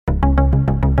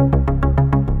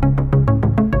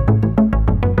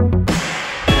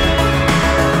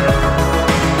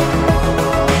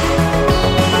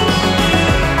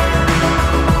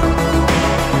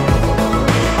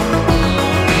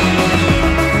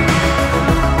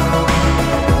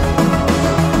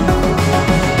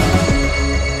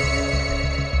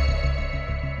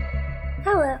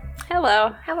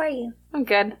I'm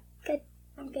good. Good.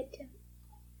 I'm good, too.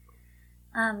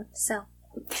 So,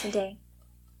 today,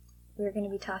 we're going to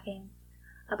be talking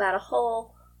about a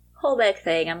whole big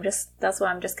thing. That's why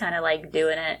I'm just kind of like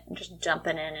doing it, just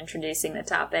jumping in, introducing the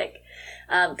topic,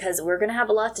 because we're going to have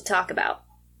a lot to talk about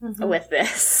with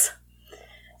this.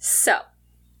 So,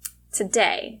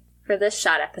 today, for this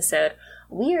shot episode,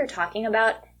 we are talking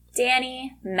about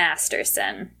Danny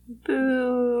Masterson.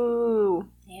 Boo.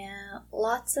 Yeah,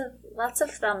 lots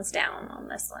of thumbs down on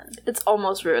this one. It's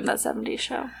almost ruined that 70s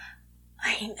show.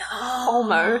 I know.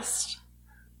 Almost.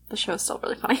 The show's still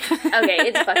really funny. Okay,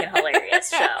 it's a fucking hilarious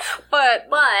show. But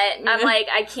I'm like,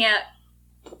 I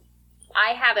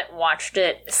haven't watched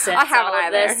it since all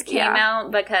of this came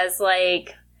out, because,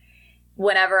 like,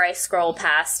 whenever I scroll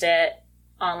past it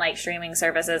on, like, streaming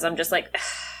services, I'm just like,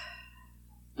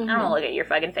 I don't want to look at your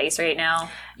fucking face right now.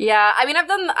 Yeah, I mean,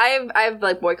 I've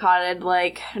like, boycotted,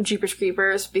 like, Jeepers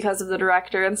Creepers because of the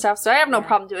director and stuff, so I have no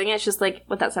problem doing it. It's just, like,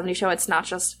 with that 70s show, it's not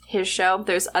just his show.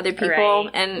 There's other people,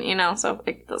 and, you know, so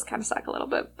it does kind of suck a little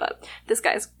bit, but this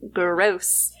guy's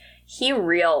gross. He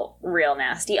real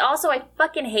nasty. Also, I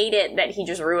fucking hate it that he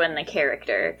just ruined the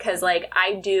character, because, like,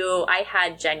 I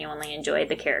had genuinely enjoyed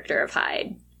the character of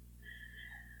Hyde.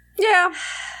 Yeah.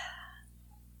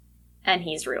 And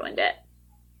he's ruined it.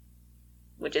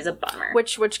 Which is a bummer.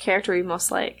 Which character are you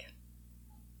most like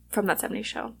from that 70s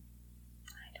show?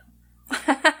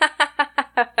 I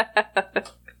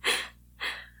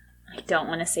don't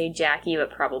want to say Jackie, but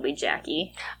probably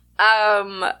Jackie.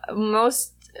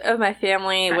 Most of my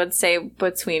family would say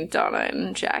between Donna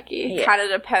and Jackie. Yeah. Kind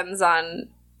of depends on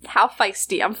how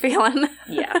feisty I'm feeling.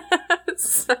 Yeah.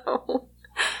 So.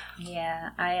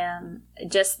 Yeah, I am.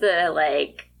 Just the,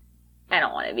 like, I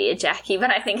don't want to be a Jackie, but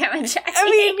I think I'm a Jackie. I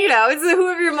mean, you know, it's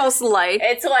whoever you're most like.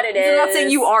 It's what it is. I'm not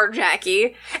saying you are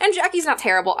Jackie. And Jackie's not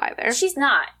terrible either. She's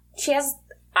not. She has,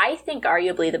 I think,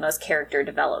 arguably the most character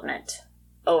development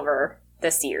over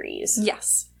the series.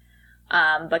 Yes.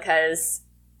 Because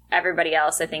everybody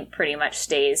else, I think, pretty much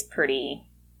stays pretty.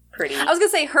 I was gonna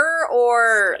say her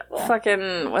or stable.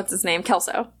 Fucking, what's his name?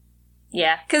 Kelso.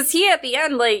 Yeah. Because he, at the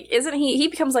end, like, isn't he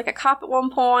becomes, like, a cop at one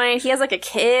point. He has, like, a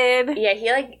kid. Yeah,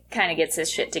 he, like, kind of gets his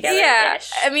shit together. Yeah,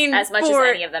 I mean, as much as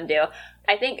any of them do.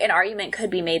 I think an argument could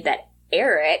be made that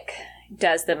Eric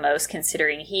does the most,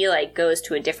 considering he, like, goes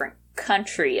to a different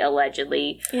country,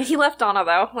 allegedly. Yeah, he left Donna,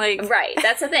 though. Like, right,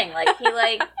 that's the thing. Like, he,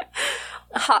 like...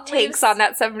 hot takes on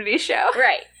that 70s show.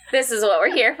 Right. This is what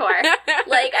we're here for.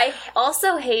 Like, I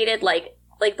also hated, like,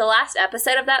 the last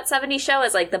episode of that 70s show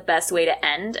is, like, the best way to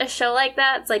end a show like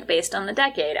that. It's, like, based on the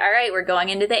decade. All right, we're going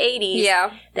into the 80s.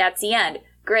 Yeah. That's the end.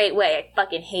 Great way. I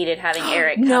fucking hated having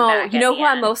Eric come back. You know who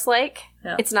I'm most like?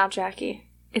 No. It's not Jackie.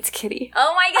 It's Kitty.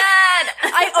 Oh, my God!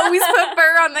 I always put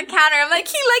Burr on the counter. I'm like,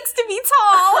 he likes to be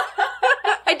tall.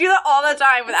 I do that all the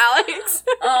time with Alex.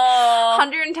 Oh.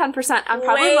 110%. I'm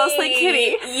probably most like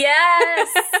Kitty. Yes!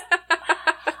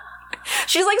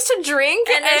 She likes to drink.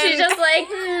 And then she's just like,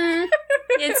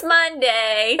 it's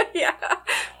Monday. Yeah.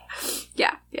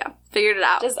 Figured it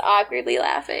out. Just awkwardly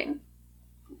laughing.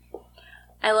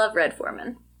 I love Red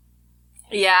Foreman.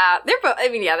 Yeah,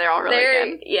 they're all really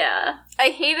good. Yeah. I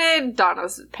hated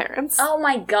Donna's parents. Oh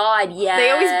my God, yes. They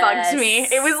always bugged me.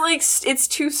 It was like, it's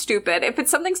too stupid. If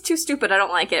something's too stupid, I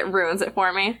don't like it. It ruins it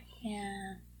for me.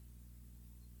 Yeah.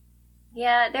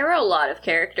 Yeah, there were a lot of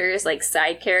characters, like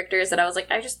side characters, that I was like,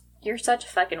 you're such a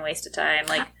fucking waste of time.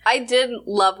 Like, I did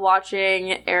love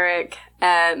watching Eric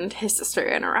and his sister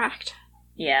interact.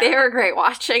 Yeah. They were great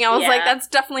watching. I was like, that's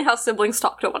definitely how siblings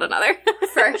talk to one another.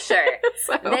 For sure.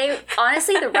 So. They,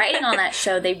 honestly, the writing on that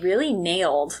show, they really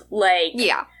nailed, like,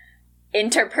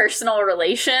 interpersonal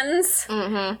relations.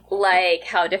 Mm-hmm. Like,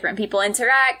 how different people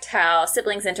interact, how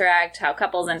siblings interact, how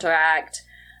couples interact.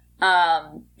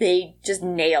 They just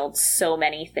nailed so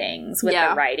many things with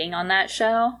the writing on that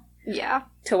show. Yeah.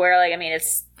 To where, like, I mean,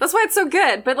 that's why it's so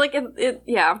good, but, like, it's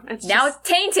now just, it's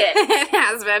tainted. It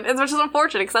has been, which is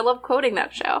unfortunate, because I love quoting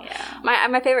that show. Yeah.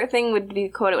 My favorite thing would be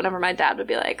quoted whenever my dad would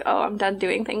be like, oh, I'm done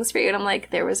doing things for you, and I'm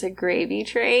like, there was a gravy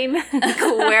train.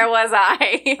 Where was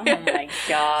I? Oh my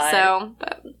God. So,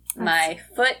 but... My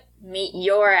foot meet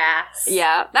your ass.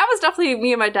 Yeah, that was definitely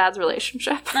me and my dad's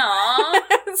relationship. Aww.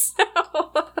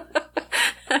 So...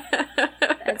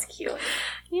 That's cute.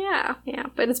 Yeah,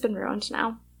 but it's been ruined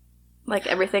now. Like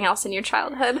everything else in your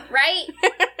childhood. Right?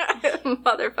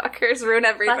 Motherfuckers ruin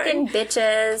everything. Fucking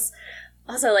bitches.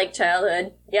 Also, like,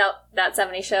 childhood. Yep, that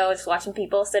 70s show, just watching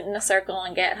people sit in a circle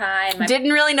and get high.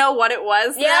 Didn't really know what it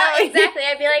was, though. Yeah, exactly.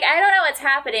 I'd be like, I don't know what's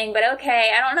happening, but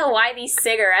okay. I don't know why these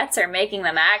cigarettes are making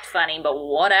them act funny, but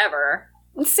whatever.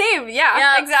 Same,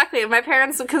 yeah, exactly. My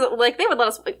parents, because, like, they would let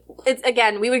us,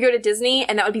 again, we would go to Disney,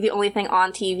 and that would be the only thing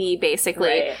on TV,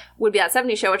 basically, would be that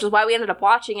 70s show, which is why we ended up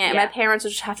watching it, and my parents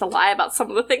would just have to lie about some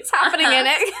of the things happening in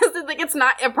it, because, like, it's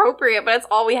not appropriate, but it's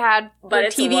all we had but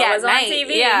it's TV what at was night. on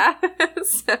TV. Yeah.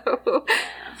 So.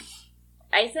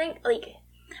 I think, like,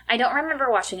 I don't remember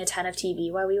watching a ton of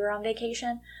TV while we were on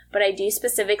vacation, but I do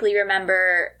specifically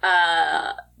remember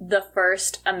the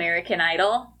first American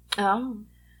Idol. Oh.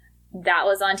 That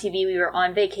was on TV. We were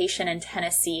on vacation in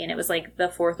Tennessee, and it was, like, the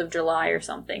 4th of July or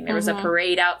something. There was a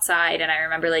parade outside, and I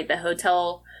remember, like, the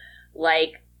hotel,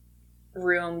 like,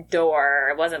 room door.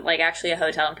 It wasn't, like, actually a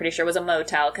hotel. I'm pretty sure it was a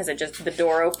motel, because the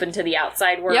door opened to the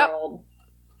outside world. Yep.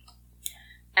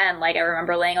 And, like, I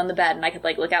remember laying on the bed, and I could,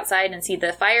 like, look outside and see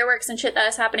the fireworks and shit that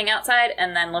was happening outside,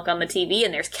 and then look on the TV,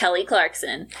 and there's Kelly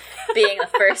Clarkson being the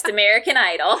first American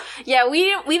Idol. Yeah, we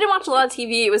didn't watch a lot of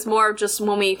TV. It was more of just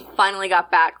when we finally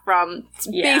got back from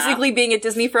basically being at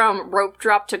Disney from rope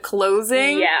drop to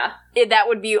closing. Yeah. That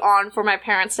would be on for my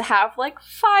parents to have, like,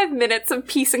 5 minutes of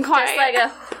peace and quiet. Just like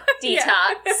a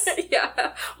detox.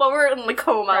 Yeah. While we're in the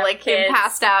coma, from like, kids.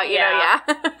 Passed out, you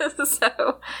know,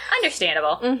 So.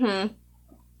 Understandable. Mm-hmm.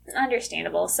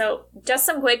 Understandable. So, just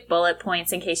some quick bullet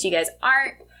points in case you guys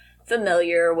aren't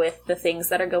familiar with the things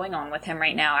that are going on with him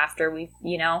right now after we've,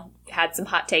 had some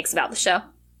hot takes about the show.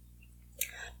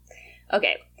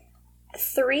 Okay.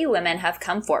 3 women have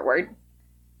come forward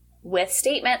with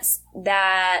statements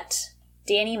that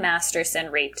Danny Masterson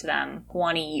raped them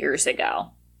 20 years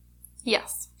ago.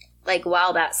 Yes. Like,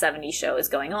 while that 70s show is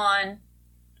going on,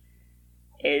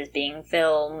 is being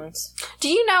filmed. Do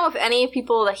you know if any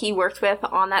people that he worked with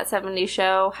on that 70s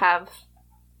show have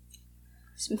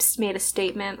made a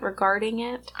statement regarding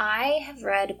it? I have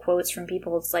read quotes from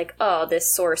people. It's like, oh,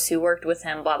 this source who worked with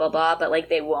him, blah, blah, blah, but, like,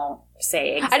 they won't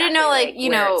say exactly, I didn't know, like,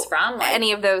 where it's from. Like,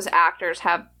 any of those actors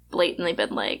have blatantly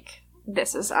been like,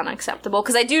 this is unacceptable.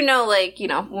 Because I do know, like,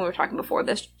 when we were talking before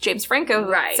this, James Franco,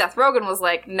 Seth Rogen was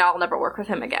like, no, I'll never work with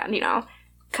him again,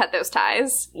 cut those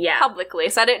ties publicly.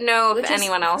 So I didn't know if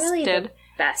anyone else really did. The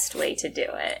best way to do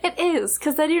it. It is,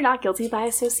 because then you're not guilty by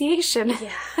association.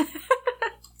 Yeah.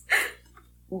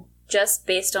 Just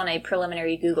based on a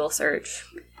preliminary Google search,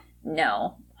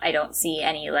 no, I don't see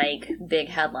any, like, big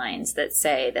headlines that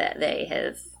say that they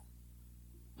have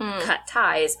cut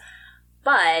ties.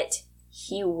 But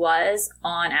he was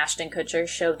on Ashton Kutcher's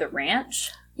show The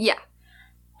Ranch. Yeah.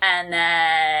 And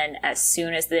then, as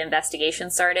soon as the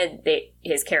investigation started,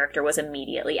 his character was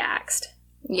immediately axed.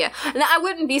 Yeah. And I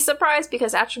wouldn't be surprised,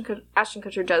 because Ashton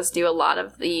Kutcher does do a lot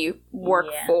of the work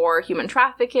for human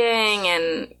trafficking,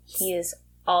 and he is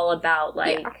all about,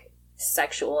 like,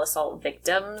 sexual assault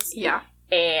victims. Yeah.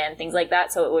 And things like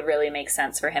that, so it would really make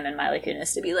sense for him and Mila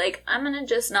Kunis to be like, I'm gonna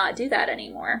just not do that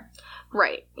anymore.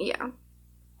 Right, yeah.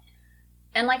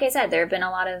 And like I said, there have been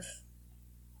a lot of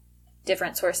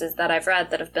different sources that I've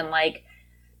read that have been like,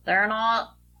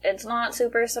 it's not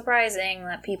super surprising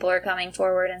that people are coming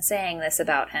forward and saying this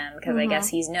about him, because I guess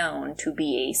he's known to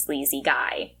be a sleazy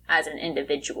guy as an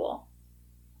individual.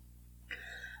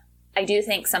 I do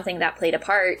think something that played a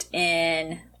part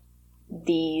in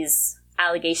these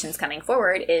allegations coming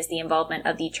forward is the involvement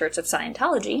of the Church of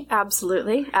Scientology.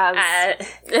 Absolutely.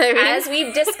 As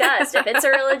we've discussed, if it's a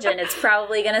religion, it's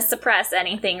probably going to suppress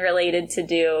anything related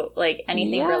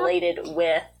related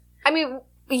with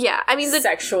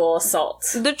sexual assault.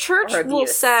 The church will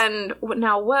send,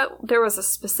 there was a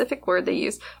specific word they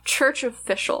used, church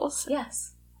officials.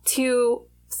 Yes. To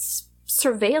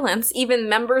surveillance, even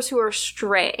members who are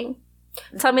straying.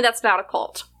 Tell me that's not a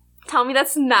cult. Tell me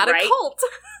that's not a cult.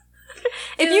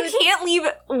 If you can't leave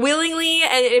willingly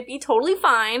and it'd be totally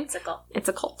fine, it's a cult. It's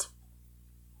a cult.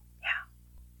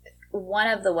 Yeah. One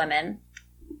of the women,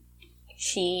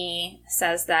 she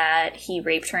says that he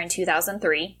raped her in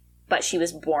 2003, but she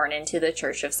was born into the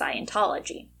Church of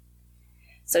Scientology.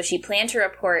 So she planned to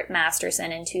report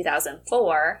Masterson in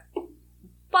 2004,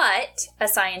 but a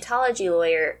Scientology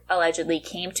lawyer allegedly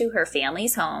came to her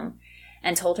family's home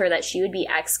and told her that she would be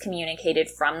excommunicated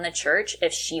from the church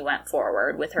if she went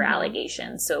forward with her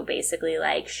allegations. So basically,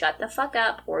 like, shut the fuck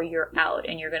up or you're out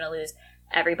and you're going to lose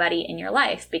everybody in your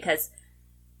life, because...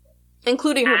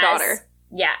 including her daughter.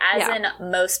 Yeah, in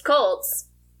most cults,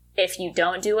 if you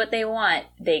don't do what they want,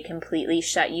 they completely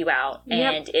shut you out.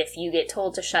 Yep. And if you get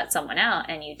told to shut someone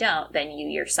out and you don't, then you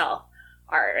yourself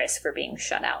are at risk for being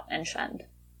shut out and shunned.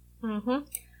 Mm-hmm.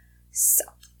 So...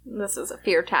 this is a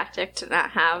fear tactic to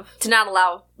not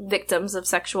allow victims of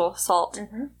sexual assault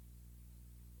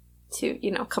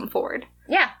to, come forward.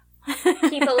 Yeah.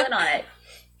 Keep a lid on it.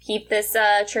 keep this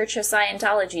Church of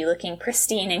Scientology looking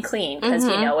pristine and clean, because,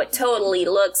 you know, it totally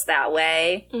looks that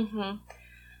way.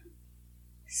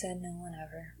 Said no one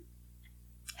ever.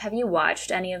 Have you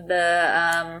watched any of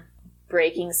the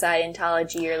Breaking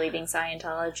Scientology or Leaving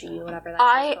Scientology, whatever that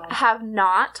show's called? I have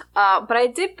not, but I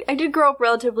did grow up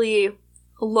relatively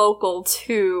local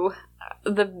to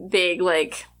the big,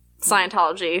 like,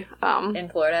 Scientology. In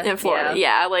Florida? In Florida,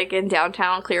 yeah, like in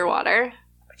downtown Clearwater.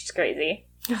 Which is crazy.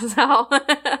 So,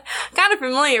 kind of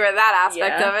familiar with that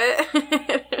aspect of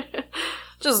it.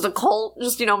 Just a cult,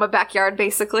 just, you know, my backyard,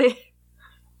 basically.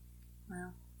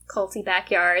 Well, culty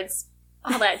backyards,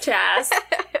 all that jazz.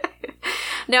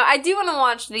 No, I do want to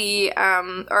watch the,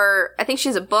 or I think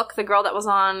she's a book, the girl that was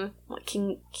on what,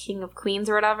 King of Queens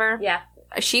or whatever. Yeah.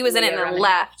 She was in it and then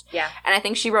left. Yeah. And I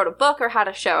think she wrote a book or had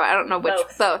a show. I don't know which.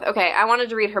 Both. Okay, I wanted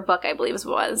to read her book, I believe it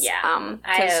was. Yeah.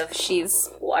 She's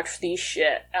watched the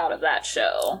shit out of that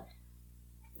show.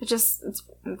 It's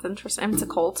interesting. It's a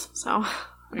cult, so.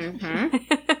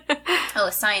 Oh,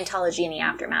 Scientology in the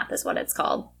Aftermath is what it's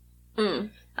called.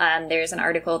 There's an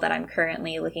article that I'm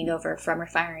currently looking over from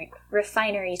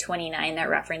Refinery 29 that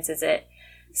references it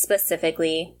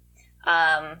specifically.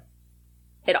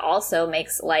 It also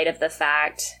makes light of the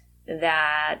fact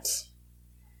that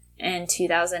in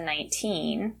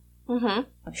 2019,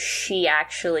 she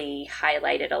actually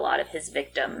highlighted a lot of his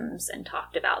victims and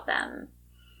talked about them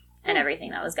and everything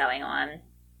that was going on.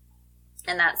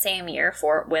 In that same year,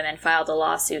 4 women filed a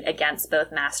lawsuit against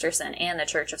both Masterson and the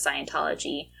Church of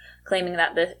Scientology, claiming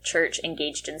that the church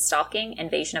engaged in stalking,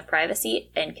 invasion of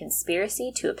privacy, and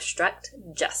conspiracy to obstruct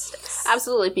justice.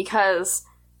 Absolutely, because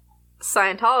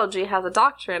Scientology has a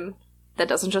doctrine that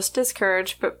doesn't just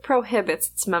discourage, but prohibits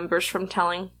its members from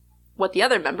telling what the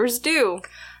other members do.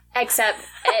 Except,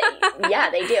 yeah,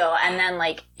 they do. And then,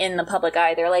 like, in the public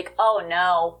eye, they're like, oh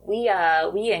no,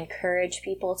 we encourage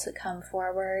people to come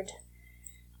forward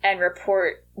and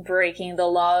report breaking the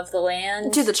law of the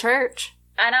land. To the church.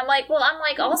 And I'm like,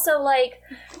 also, like,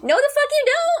 no the fuck you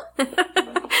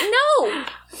don't! No!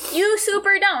 You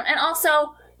super don't. And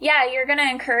also, yeah, you're gonna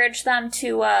encourage them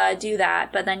to do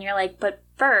that, but then you're like, but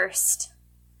first,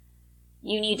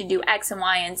 you need to do X and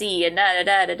Y and Z and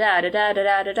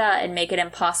da-da-da-da-da-da-da-da-da-da, and make it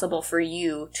impossible for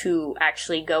you to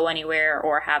actually go anywhere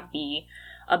or have the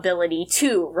ability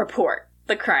to report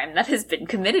the crime that has been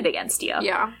committed against you.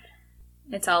 Yeah.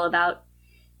 It's all about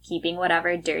keeping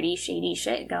whatever dirty, shady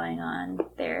shit going on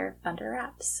there under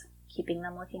wraps. Keeping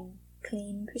them looking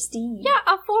clean, pristine. Yeah,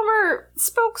 a former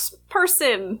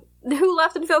spokesperson who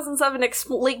left in 2007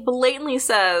 blatantly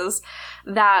says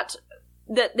that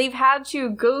they've had to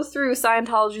go through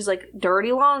Scientology's, like,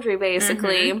 dirty laundry,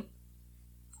 basically,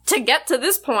 to get to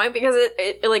this point, because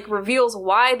it like, reveals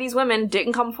why these women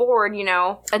didn't come forward, you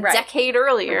know, a decade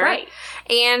earlier. Right.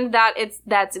 And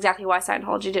that's exactly why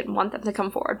Scientology didn't want them to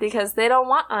come forward, because they don't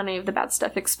want any of the bad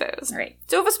stuff exposed. Right.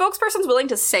 So if a spokesperson's willing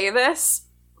to say this,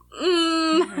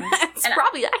 it's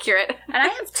probably accurate. And I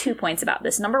have 2 points about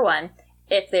this. Number one,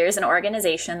 if there's an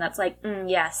organization that's like,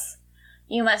 yes,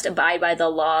 you must abide by the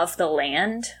law of the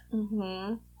land.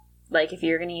 Like, if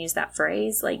you're going to use that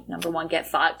phrase, like, number one, get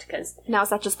fucked, because... Now, is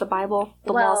that just the Bible?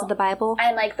 The laws of the Bible?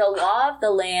 And, like, the law of the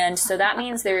land, so that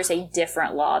means there's a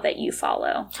different law that you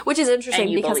follow. Which is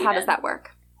interesting, because how does that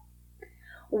work?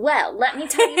 Well, let me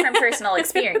tell you from personal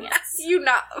experience. You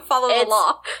not follow the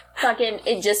law.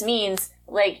 It just means,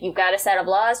 like, you've got a set of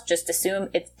laws, just assume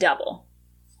it's double.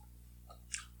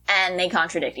 And they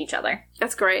contradict each other.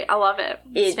 That's great. I love it.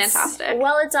 It's fantastic.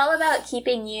 Well, it's all about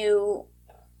keeping you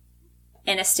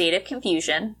in a state of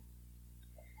confusion.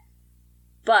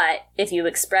 But if you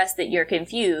express that you're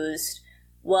confused,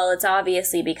 well, it's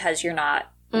obviously because you're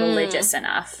not religious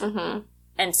enough.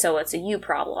 And so it's a you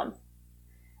problem.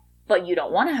 But you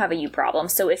don't want to have a you problem,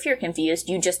 so if you're confused,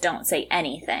 you just don't say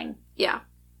anything. Yeah.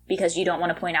 Because you don't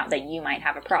want to point out that you might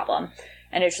have a problem.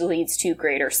 And it just leads to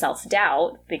greater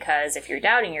self-doubt, because if you're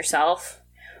doubting yourself,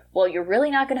 well, you're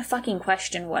really not going to fucking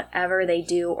question whatever they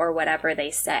do or whatever they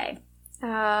say.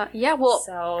 Yeah,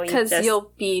 well, because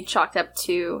you'll be chalked up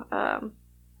to, by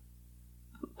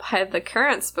the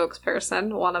current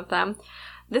spokesperson, one of them,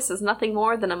 this is nothing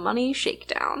more than a money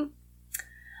shakedown.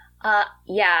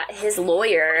 Yeah, his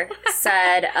lawyer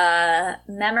said,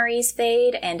 memories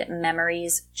fade and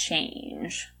memories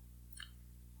change.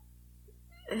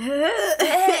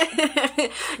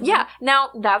 Yeah, now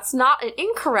that's not an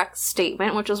incorrect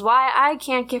statement, which is why I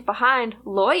can't get behind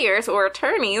lawyers or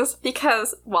attorneys,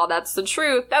 because while that's the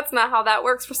truth, that's not how that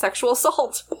works for sexual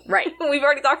assault. Right. We've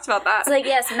already talked about that. It's like,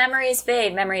 yes, memories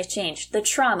fade, memories change. The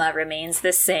trauma remains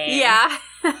the same. Yeah.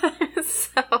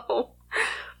 So...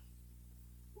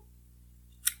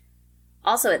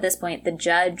 Also, at this point, the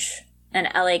judge, an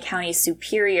LA County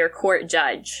Superior Court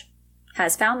judge,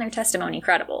 has found their testimony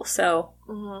credible. So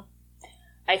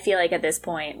I feel like at this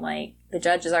point, like, the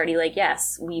judge is already like,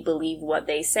 yes, we believe what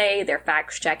they say, their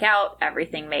facts check out,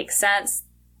 everything makes sense,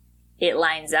 it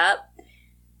lines up.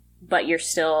 But you're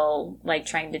still, like,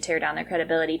 trying to tear down their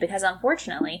credibility because,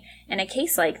 unfortunately, in a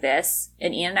case like this,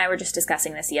 and Ian and I were just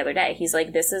discussing this the other day, he's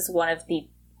like, this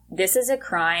is a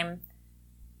crime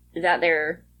that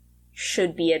there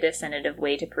should be a definitive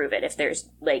way to prove it. If there's,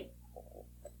 like,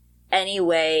 any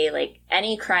way, like,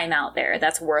 any crime out there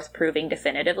that's worth proving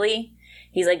definitively,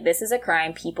 he's like, this is a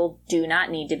crime people do not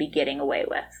need to be getting away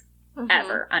with,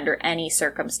 ever, under any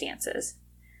circumstances.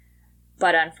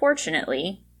 But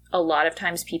unfortunately, a lot of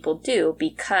times people do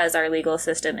because our legal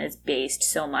system is based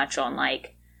so much on,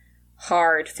 like,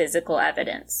 hard physical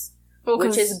evidence,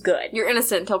 which is good. You're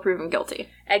innocent until proven guilty.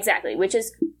 Exactly, which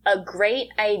is a great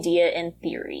idea in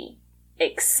theory,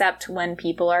 except when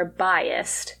people are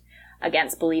biased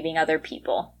against believing other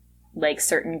people, like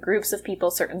certain groups of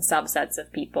people, certain subsets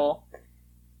of people.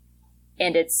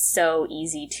 And it's so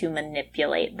easy to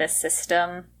manipulate the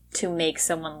system to make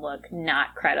someone look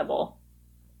not credible.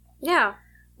 Yeah.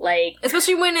 Like,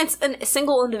 especially when it's a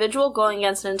single individual going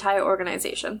against an entire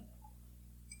organization.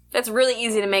 It's really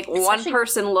easy to make one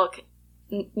person look,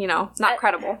 you know, not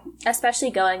credible. Especially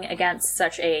going against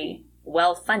such a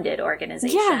well-funded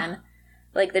organization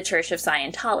like the Church of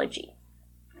Scientology.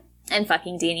 And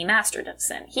fucking Danny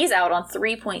Masterson. He's out on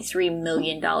 $3.3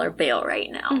 million bail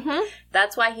right now.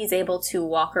 That's why he's able to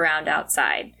walk around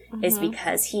outside, is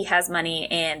because he has money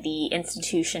and the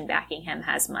institution backing him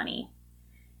has money.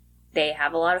 They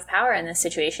have a lot of power in this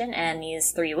situation, and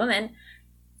these three women,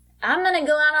 I'm going to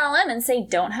go out on a limb and say,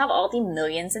 don't have all the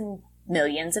millions and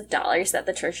millions of dollars that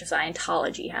the Church of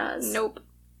Scientology has. Nope.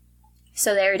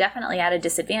 So they're definitely at a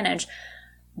disadvantage,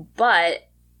 but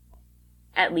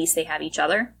at least they have each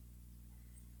other.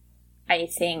 I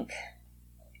think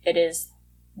it is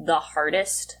the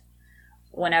hardest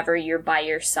whenever you're by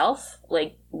yourself.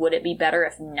 Like, would it be better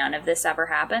if none of this ever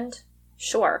happened?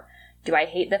 Sure. Do I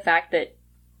hate the fact that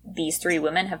these three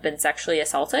women have been sexually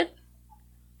assaulted?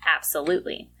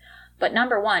 Absolutely. But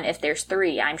number one, if there's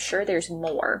three, I'm sure there's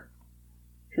more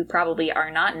who probably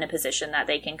are not in a position that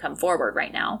they can come forward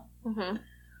right now.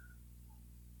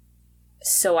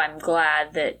 So I'm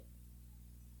glad that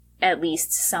at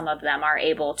least some of them are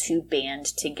able to band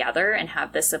together and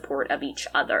have the support of each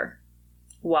other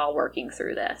while working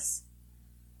through this.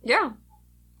 Yeah.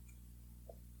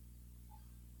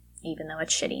 Even though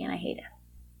it's shitty and I hate it.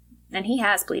 And he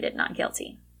has pleaded not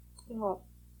guilty. Well,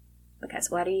 because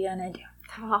what are you gonna do?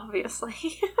 Obviously.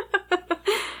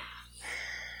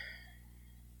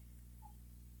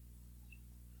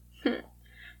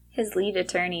 His lead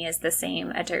attorney is the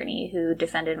same attorney who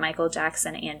defended Michael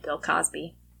Jackson and Bill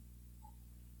Cosby.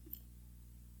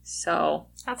 So.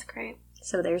 That's great.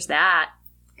 So there's that.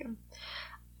 Good.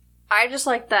 I just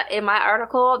like that in my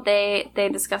article, they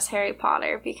discuss Harry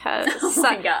Potter because... Oh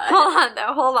my god.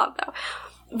 Hold on though.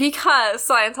 Because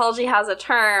Scientology has a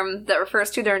term that refers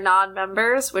to their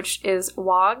non-members, which is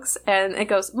wogs, and it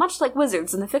goes, much like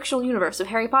wizards in the fictional universe of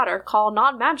Harry Potter, call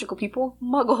non-magical people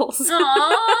muggles.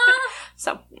 Aww.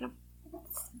 So, you know,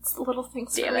 it's little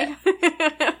things Damn for me.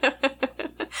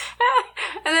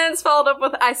 And then it's followed up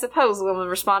with, I suppose, the woman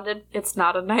responded, it's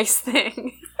not a nice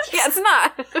thing. Yeah, it's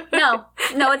not. No,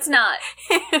 it's not.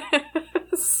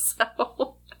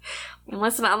 So,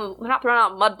 listen, they're not throwing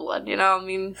out mudblood, you know, I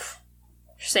mean...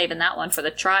 Saving that one for the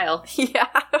trial. Yeah.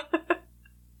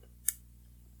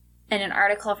 In an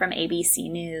article from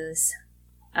ABC News,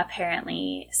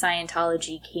 apparently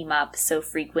Scientology came up so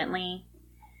frequently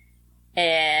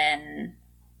in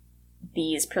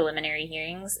these preliminary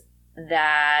hearings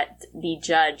that the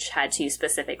judge had to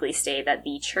specifically state that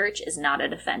the church is not a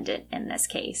defendant in this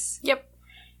case. Yep.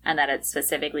 And that it's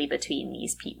specifically between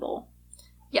these people.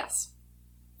 Yes.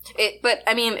 But,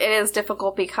 I mean, it is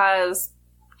difficult because...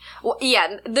 Well,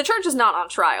 yeah, the church is not on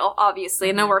trial, obviously.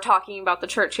 I know we're talking about the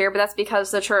church here, but that's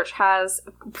because the church has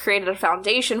created a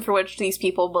foundation for which these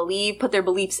people believe, put their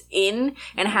beliefs in,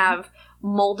 and have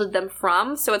molded them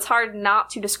from. So it's hard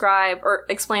not to describe or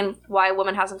explain why a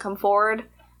woman hasn't come forward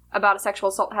about a sexual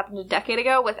assault that happened a decade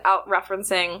ago without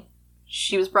referencing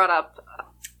she was brought up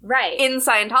in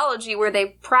Scientology, where they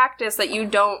practice that you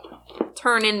don't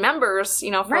turn in members, you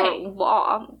know, for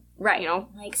law. Right. You know,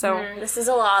 like, so this is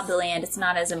a law of the land. It's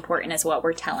not as important as what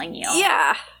we're telling you.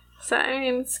 Yeah. So, I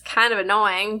mean, it's kind of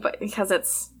annoying, but because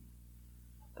that's...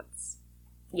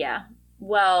 Yeah.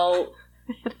 Well,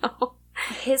 you know,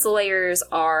 his lawyers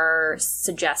are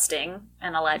suggesting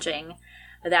and alleging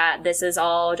that this is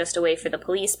all just a way for the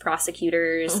police,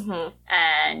 prosecutors,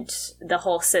 and the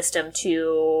whole system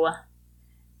to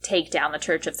take down the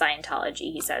Church of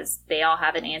Scientology. He says they all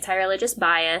have an anti-religious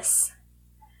bias,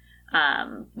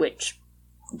 which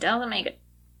doesn't make it,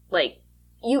 like,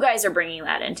 you guys are bringing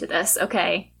that into this,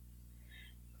 okay?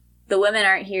 The women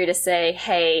aren't here to say,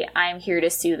 hey, I'm here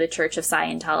to sue the Church of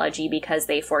Scientology because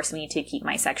they forced me to keep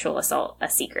my sexual assault a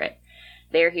secret.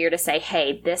 They're here to say,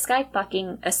 hey, this guy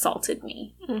fucking assaulted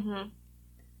me.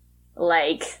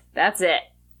 Like, that's it.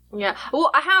 Yeah.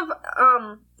 Well, I have,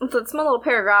 it's a little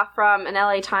paragraph from an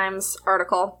LA Times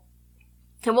article.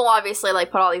 And we'll obviously, like,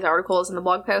 put all these articles in the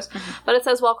blog post. But it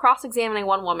says, while cross-examining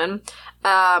one woman,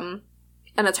 an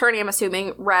attorney, I'm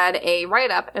assuming, read a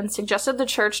write-up and suggested the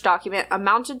church document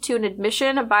amounted to an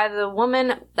admission by the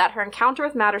woman that her encounter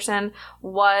with Masterson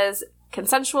was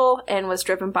consensual and was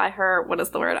driven by her, what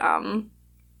is the word,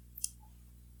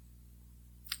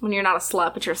 when you're not a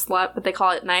slut, but you're a slut, but they call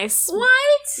it nice. What?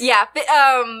 Yeah, but,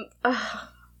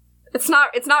 it's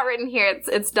not written here,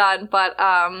 it's done, but,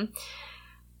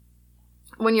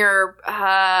 when you're,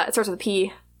 it starts with a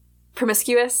P,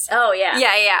 promiscuous. Oh, yeah.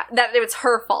 Yeah, that it was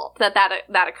her fault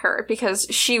that occurred, because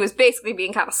she was basically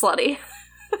being kind of slutty.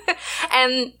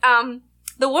 And,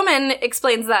 the woman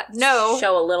explains that no.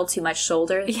 Show a little too much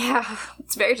shoulder. Yeah,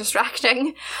 it's very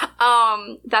distracting.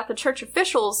 That the church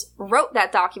officials wrote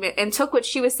that document and took what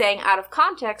she was saying out of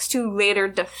context to later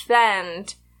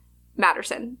defend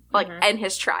Masterson, like, in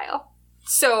his trial.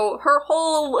 So her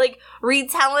whole, like,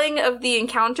 retelling of the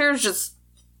encounters just,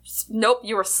 nope,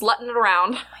 you were slutting it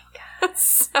around. Oh my god.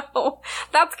 So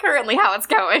that's currently how it's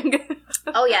going.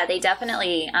 Oh yeah, they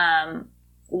definitely,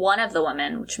 one of the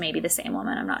women, which may be the same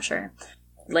woman, I'm not sure,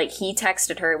 like, he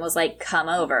texted her and was like, come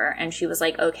over. And she was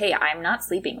like, okay, I'm not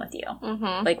sleeping with you.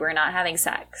 Like, we're not having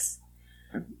sex.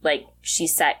 Like, she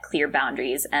set clear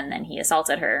boundaries, and then he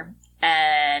assaulted her.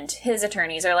 And his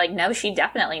attorneys are like, no, she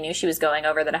definitely knew she was going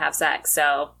over there to have sex.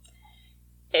 So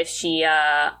if she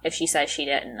says she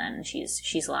didn't, then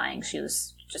she's lying. She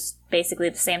was just basically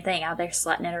the same thing, out there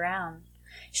slutting it around.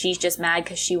 She's just mad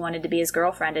because she wanted to be his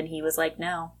girlfriend, and he was like,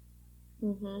 no.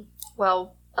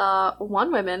 Well,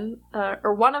 one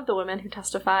of the women who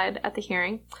testified at the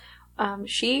hearing,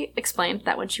 she explained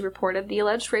that when she reported the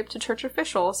alleged rape to church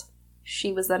officials,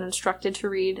 she was then instructed to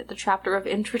read the chapter of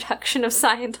Introduction of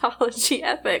Scientology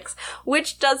Ethics,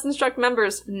 which does instruct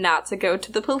members not to go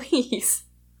to the police.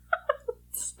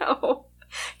 So,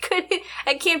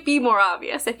 it can't be more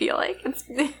obvious, I feel like.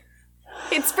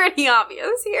 It's pretty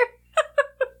obvious here.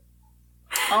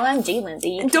 OMG,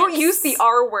 Lindsay. Don't use the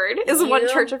R word, is what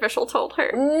church official told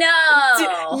her.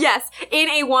 No! Yes. In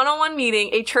a one-on-one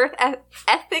meeting, a church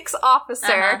ethics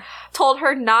officer told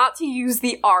her not to use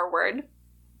the R word.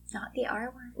 Not the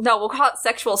R word? No, we'll call it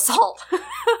sexual assault.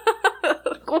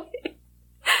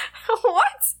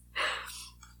 What?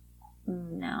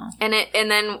 No. And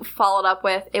then followed up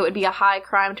with, it would be a high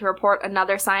crime to report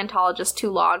another Scientologist to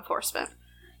law enforcement.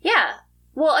 Yeah.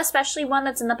 Well, especially one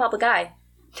that's in the public eye.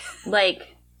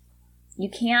 Like, you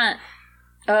can't...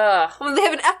 Well, they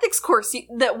have an ethics course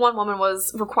that one woman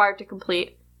was required to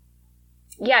complete.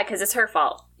 Yeah, because it's her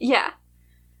fault. Yeah.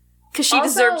 Because she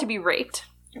deserved to be raped.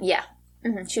 Yeah.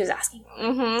 She was asking.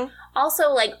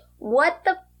 Also, like, what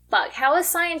the fuck? How is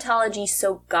Scientology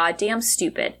so goddamn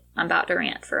stupid? I'm about to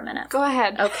rant for a minute. Go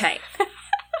ahead. Okay.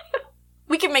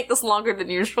 We can make this longer than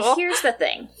usual. Here's the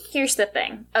thing.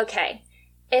 Okay.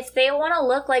 If they want to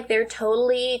look like they're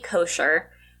totally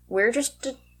kosher, we're just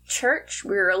a church.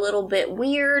 We're a little bit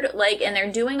weird, like, and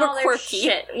they're doing all their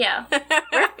shit. Yeah.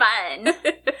 We're fun.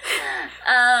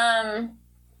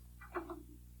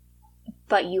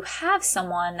 But you have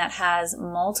someone that has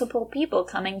multiple people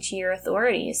coming to your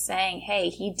authorities saying, hey,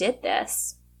 he did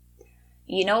this.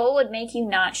 You know what would make you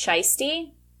not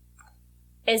shiesty?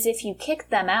 Is if you kicked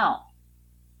them out.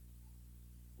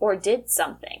 Or did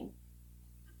something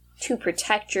to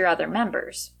protect your other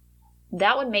members.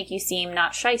 That would make you seem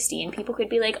not shiesty, and people could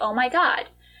be like, oh my god,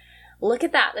 look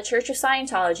at that. The Church of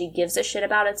Scientology gives a shit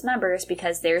about its members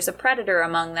because there's a predator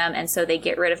among them, and so they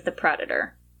get rid of the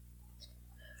predator.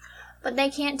 But they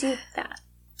can't do that,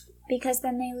 because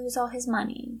then they lose all his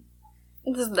money.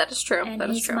 That is true. And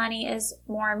his money is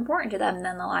more important to them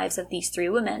than the lives of these 3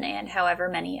 women and however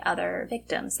many other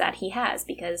victims that he has,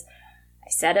 because I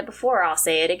said it before, I'll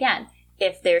say it again.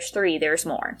 If there's 3, there's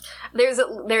more. There's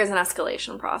an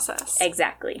escalation process.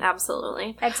 Exactly.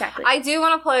 Absolutely. Exactly. I do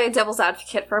want to play devil's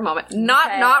advocate for a moment.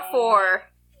 Not for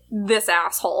this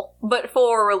asshole, but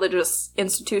for religious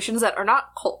institutions that are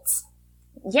not cults.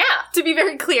 Yeah. To be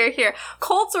very clear here.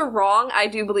 Cults are wrong. I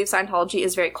do believe Scientology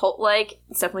is very cult-like.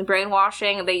 It's definitely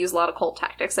brainwashing. They use a lot of cult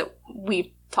tactics that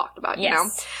we've talked about, you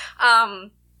know?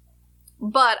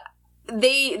 But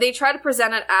they try to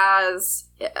present it as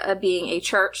being a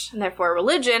church and therefore a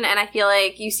religion, and I feel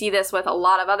like you see this with a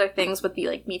lot of other things with the,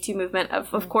 like, Me Too movement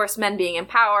of course, men being in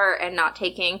power and not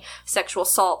taking sexual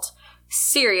assault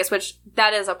serious, which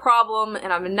that is a problem,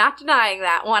 and I'm not denying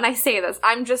that when I say this.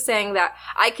 I'm just saying that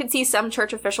I could see some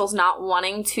church officials not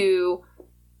wanting to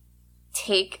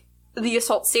take the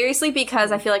assault seriously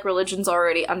because I feel like religion's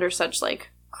already under such, like,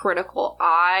 critical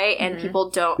eye, and people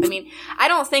don't, I mean, I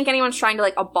don't think anyone's trying to,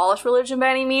 like, abolish religion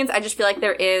by any means. I just feel like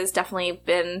there is definitely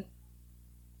been,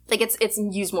 like, it's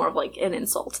used more of, like, an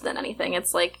insult than anything.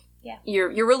 It's like,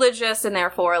 you're religious, and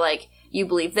therefore, like, you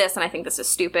believe this, and I think this is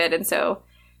stupid, and so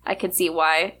I could see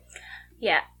why.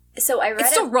 Yeah. So I read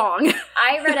it's still wrong.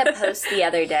 I read a post the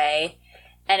other day,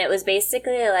 and it was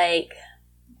basically like,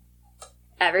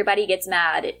 everybody gets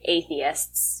mad at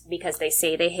atheists because they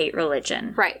say they hate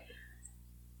religion. Right.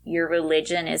 Your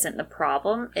religion isn't the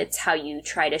problem. It's how you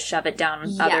try to shove it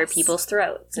down other people's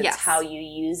throats. It's how you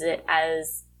use it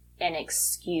as an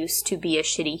excuse to be a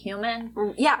shitty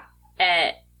human. Yeah.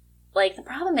 Like, the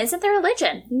problem isn't the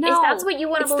religion. No. If that's what you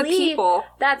want to believe, the people.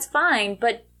 That's fine,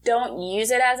 but don't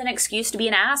use it as an excuse to be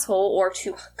an asshole or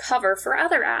to cover for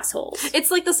other assholes.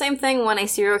 It's like the same thing when a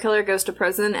serial killer goes to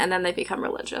prison and then they become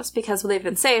religious. Because when they've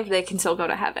been saved, they can still go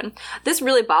to heaven. This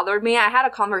really bothered me. I had a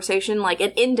conversation, like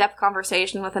an in-depth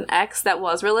conversation with an ex that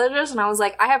was religious, and I was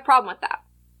like, I have a problem with that.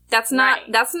 That's not,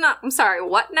 I'm sorry,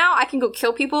 what now? I can go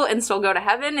kill people and still go to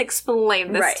heaven?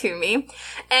 Explain this to me.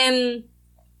 And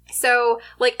so,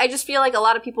 like, I just feel like a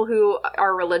lot of people who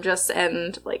are religious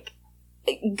and, like,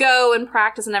 go and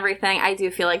practice and everything, I do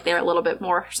feel like they're a little bit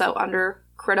more so under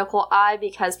critical eye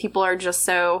because people are just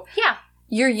so... Yeah.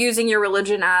 You're using your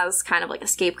religion as kind of like a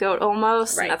scapegoat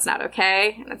almost, and that's not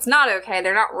okay. And it's not okay.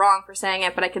 They're not wrong for saying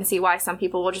it, but I can see why some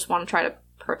people will just want to try to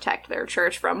protect their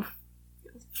church from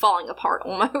falling apart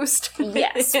almost.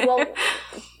 Yes. Well,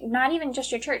 not even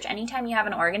just your church. Anytime you have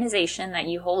an organization that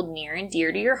you hold near and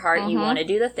dear to your heart, you want to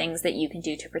do the things that you can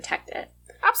do to protect it.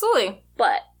 Absolutely.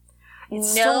 But...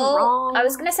 It's still wrong. I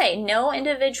was going to say, no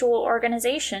individual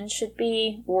organization should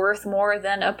be worth more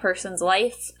than a person's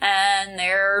life and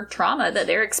their trauma that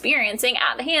they're experiencing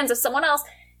at the hands of someone else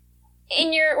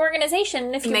in your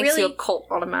organization. If you makes you a cult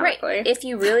automatically. Right. If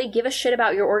you really give a shit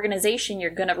about your organization, you're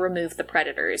going to remove the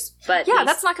predators. But yeah,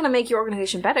 that's not going to make your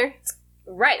organization better.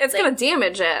 Right. It's going to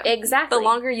damage it. Exactly. The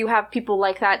longer you have people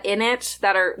like that in it,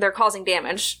 they're causing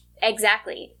damage.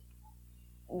 Exactly.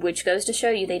 Which goes to show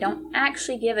you they don't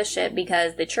actually give a shit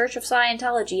because the Church of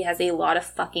Scientology has a lot of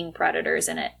fucking predators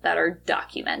in it that are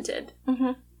documented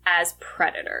as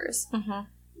predators.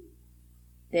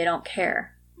 They don't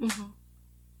care.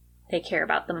 They care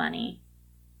about the money.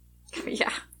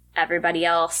 Yeah. Everybody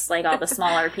else, like all the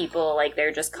smaller people, like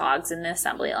they're just cogs in the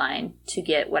assembly line to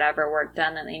get whatever work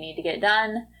done that they need to get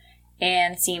done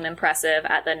and seem impressive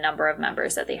at the number of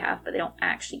members that they have, but they don't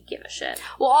actually give a shit.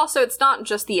 Well, also, it's not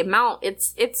just the amount.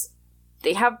 It's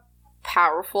they have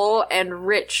powerful and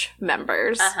rich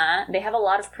members. They have a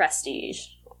lot of prestige.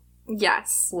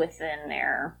 Yes. Within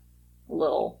their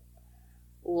little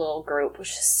group, which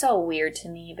is so weird to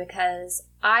me because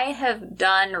I have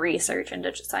done research into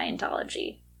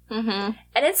Scientology. And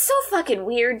it's so fucking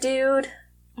weird, dude.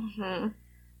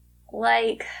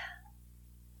 Like,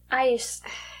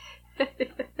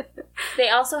 they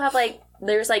also have, like,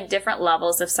 there's, like, different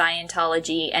levels of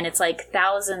Scientology, and it's, like,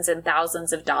 thousands and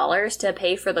thousands of dollars to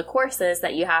pay for the courses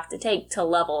that you have to take to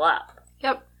level up.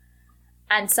 Yep.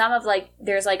 And some of, like,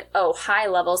 there's, like, high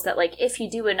levels that, like, if you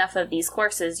do enough of these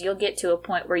courses, you'll get to a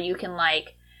point where you can,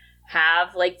 like,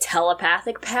 have, like,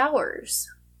 telepathic powers.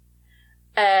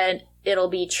 And it'll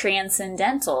be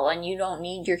transcendental, and you don't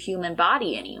need your human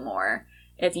body anymore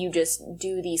if you just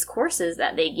do these courses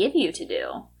that they give you to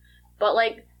do. But,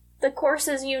 like, the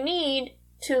courses you need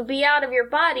to be out of your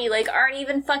body, like, aren't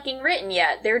even fucking written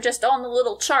yet. They're just on the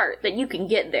little chart that you can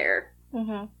get there.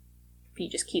 If you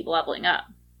just keep leveling up.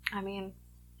 I mean,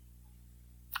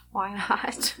 why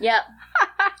not? Yep.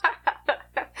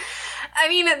 I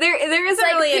mean, there isn't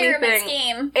like really a pyramid anything.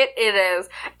 Scheme. It is.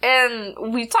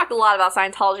 And we talked a lot about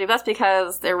Scientology, but that's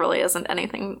because there really isn't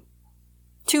anything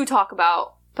to talk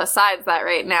about besides that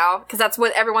right now, because that's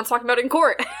what everyone's talking about in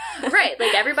court. Right,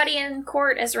 like everybody in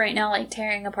court is right now like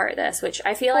tearing apart this, which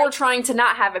I feel like... Or trying to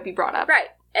not have it be brought up. Right.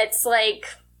 It's like...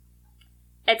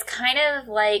 It's kind of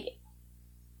like...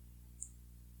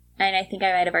 And I think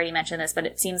I might have already mentioned this, but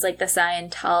it seems like the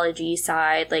Scientology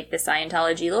side, like the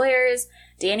Scientology lawyers,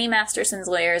 Danny Masterson's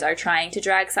lawyers are trying to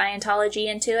drag Scientology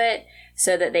into it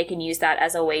so that they can use that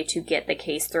as a way to get the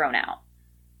case thrown out.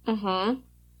 Mm-hmm.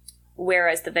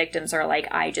 Whereas the victims are like,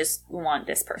 I just want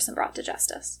this person brought to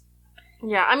justice.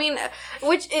 Yeah, I mean,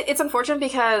 it's unfortunate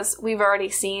because we've already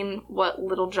seen what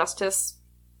little justice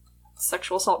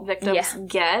sexual assault victims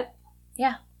get.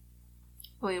 Yeah.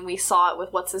 I mean, we saw it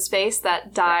with what's-his-face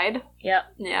that died.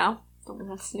 Yep. Yeah.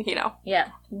 Yeah.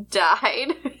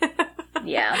 Died.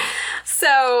 Yeah. So...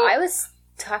 I was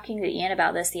talking to Ian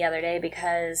about this the other day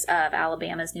because of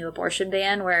Alabama's new abortion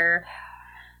ban where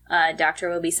a doctor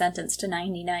will be sentenced to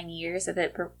 99 years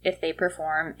if they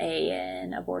perform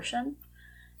an abortion.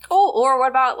 Oh, or what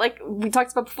about, like, we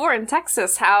talked about before in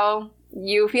Texas, how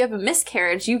if you have a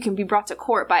miscarriage, you can be brought to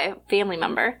court by a family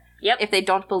member. Yep. If they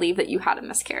don't believe that you had a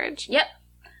miscarriage. Yep.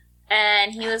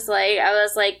 And I was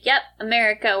like, yep,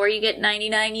 America, where you get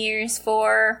 99 years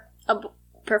for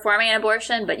performing an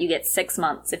abortion, but you get 6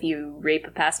 months if you rape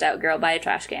a passed out girl by a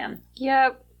trash can.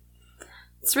 Yep.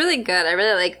 It's really good. I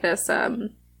really like this,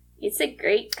 It's a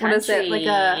great country. What is it?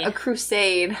 Like a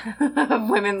crusade of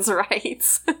women's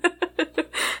rights.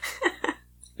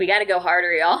 We gotta go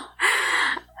harder, y'all.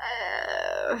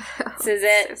 This is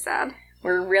it. So sad.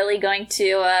 We're really going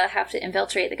to have to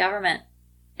infiltrate the government.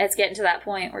 It's getting to that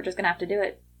point. We're just gonna have to do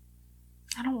it.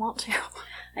 I don't want to.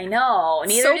 I know.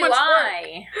 Neither so do much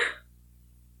I.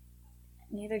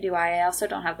 Neither do I. I also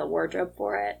don't have the wardrobe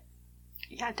for it.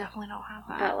 Yeah, I definitely don't have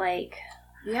that. But, like,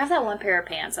 you have that one pair of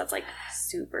pants that's, like,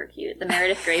 super cute. The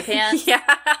Meredith Grey pants. Yeah.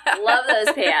 Love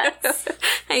those pants.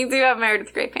 I do have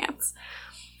Meredith Grey pants.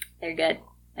 They're good.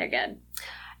 They're good.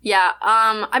 Yeah,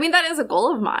 I mean, that is a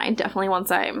goal of mine, definitely, once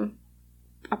I'm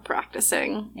a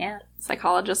practicing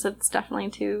psychologist. It's definitely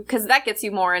because that gets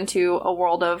you more into a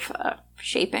world of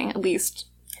shaping, at least,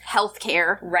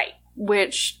 healthcare. Right.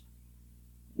 Which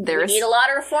we need a lot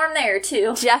of reform there,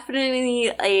 too. Definitely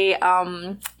a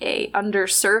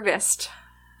underserviced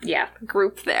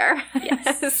group there.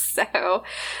 Yes. So,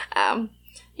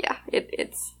 yeah,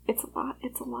 it's a lot.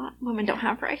 It's a lot. Women don't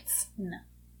have rights. No.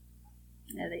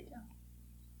 No, they don't.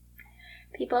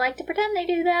 People like to pretend they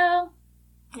do, though.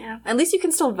 Yeah. At least you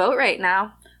can still vote right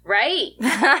now. Right.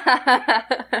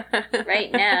 Right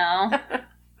now.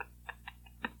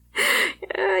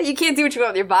 You can't do what you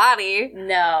want with your body.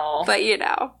 No. But, you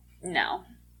know. No.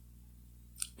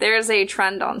 There's a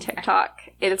trend on TikTok.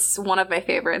 It's one of my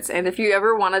favorites. And if you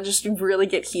ever want to just really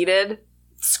get heated,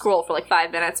 scroll for like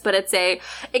 5 minutes. But it's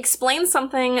explain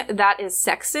something that is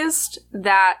sexist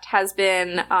that has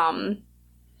been,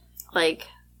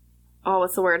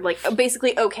 what's the word? Like,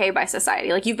 basically okay by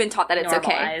society. Like, you've been taught that it's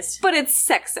normalized. Okay. But it's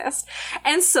sexist.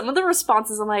 And some of the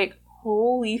responses, I'm like,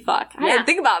 holy fuck. I didn't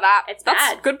think about that. That's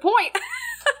bad. A good point.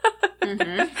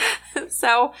 Mm-hmm.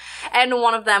 So, and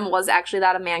one of them was actually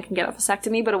that a man can get a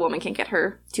vasectomy, but a woman can get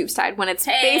her tubes tied when it's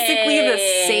basically the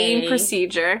same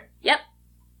procedure. Yep.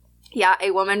 Yeah,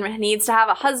 a woman needs to have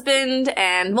a husband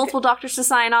and multiple doctors to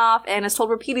sign off and is told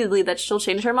repeatedly that she'll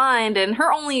change her mind, and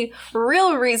her only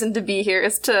real reason to be here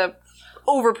is to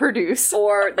overproduce.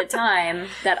 Or the time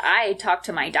that I talked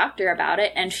to my doctor about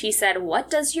it, and she said, "What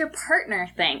does your partner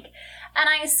think?" And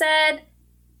I said,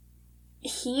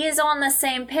 "He is on the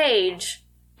same page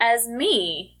as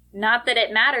me. Not that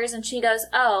it matters." And she goes,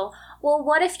 "Oh, well,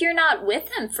 what if you're not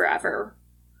with him forever?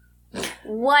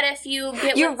 What if you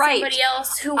get with somebody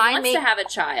else who wants to have a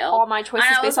child?" All my choices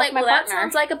based off my partner. That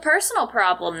sounds like a personal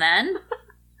problem then.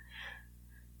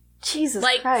 Jesus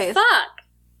Christ. Like, fuck.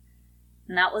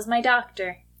 And that was my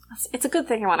doctor. It's a good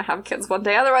thing I want to have kids one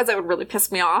day. Otherwise, that would really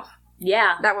piss me off.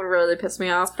 Yeah. That would really piss me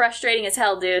off. It's frustrating as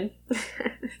hell, dude.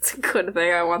 It's a good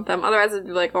thing I want them. Otherwise, it'd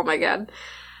be like, oh my god.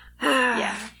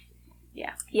 Yeah.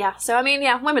 Yeah. Yeah. So, I mean,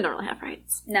 yeah, women don't really have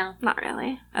rights. No. Not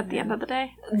really, at the end of the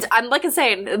day. I'm like I'm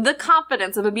saying, the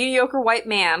confidence of a mediocre white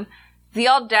man, the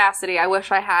audacity, I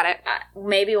wish I had it.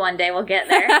 Maybe one day we'll get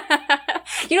there.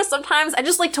 You know, sometimes I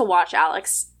just like to watch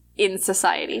Alex in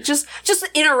society. Just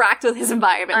interact with his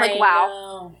environment. Like,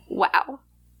 wow. Wow.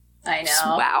 I know. Just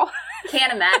wow.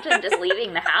 Can't imagine just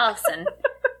leaving the house and,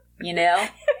 you know,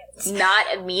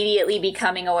 not immediately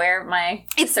becoming aware of my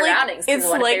surroundings. It's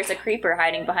what like if there's a creeper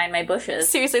hiding behind my bushes?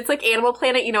 Seriously, it's like Animal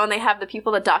Planet, you know, and they have the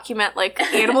people that document, like,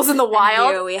 animals in the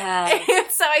wild. Here we have.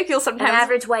 So I feel sometimes an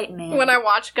average white man when I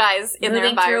watch guys in their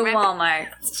environment. Through Walmart.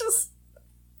 It's just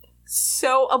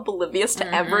so oblivious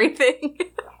to everything.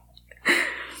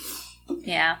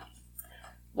 Yeah.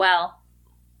 Well,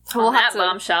 we'll on that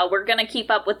bombshell, we're going to keep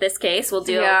up with this case.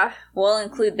 We'll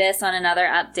include this on another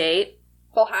update.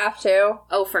 We'll have to.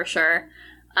 Oh, for sure.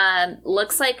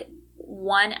 Looks like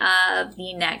one of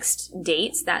the next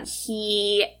dates that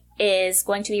he is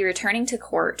going to be returning to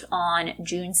court on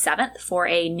June 7th for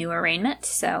a new arraignment.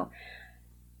 So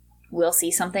we'll see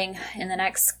something in the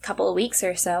next couple of weeks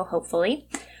or so, hopefully.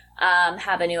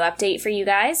 Have a new update for you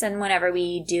guys. And whenever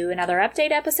we do another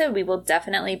update episode, we will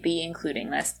definitely be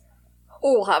including this.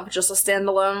 Or we'll have just a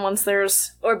standalone once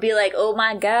there's... Or be like, oh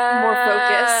my god. More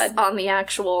focus on the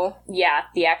actual... Yeah,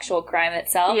 the actual crime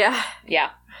itself. Yeah. Yeah.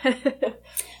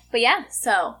 But yeah,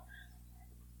 so...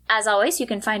 As always, you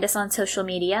can find us on social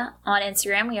media. On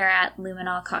Instagram, we are at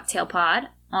Luminol Cocktail Pod.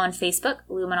 On Facebook,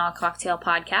 Luminol Cocktail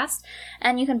Podcast.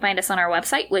 And you can find us on our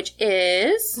website, which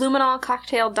is...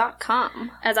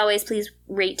 luminolcocktail.com. As always, please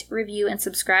rate, review, and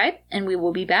subscribe. And we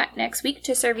will be back next week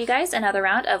to serve you guys another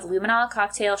round of Luminol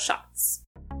Cocktail Shots.